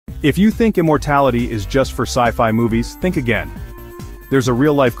If you think immortality is just for sci-fi movies, think again. There's a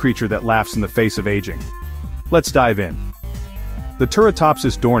real-life creature that laughs in the face of aging. Let's dive in. The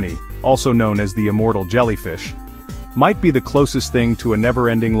Turritopsis dohrnii, also known as the immortal jellyfish, might be the closest thing to a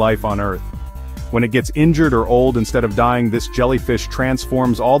never-ending life on Earth. When it gets injured or old, instead of dying, this jellyfish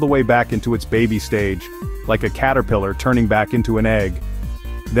transforms all the way back into its baby stage, like a caterpillar turning back into an egg.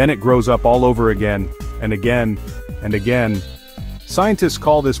 Then it grows up all over again, and again, and again. Scientists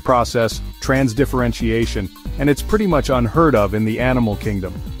call this process transdifferentiation, and it's pretty much unheard of in the animal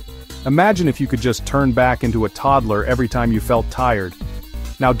kingdom. Imagine if you could just turn back into a toddler every time you felt tired.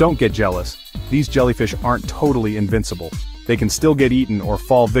 Now don't get jealous. These jellyfish aren't totally invincible. They can still get eaten or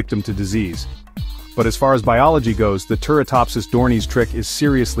fall victim to disease. But as far as biology goes, the Turritopsis dohrnii's trick is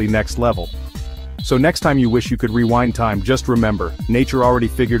seriously next level. So next time you wish you could rewind time, just remember, nature already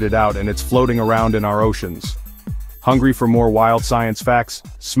figured it out and it's floating around in our oceans. Hungry for more wild science facts?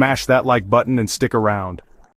 Smash that like button and stick around.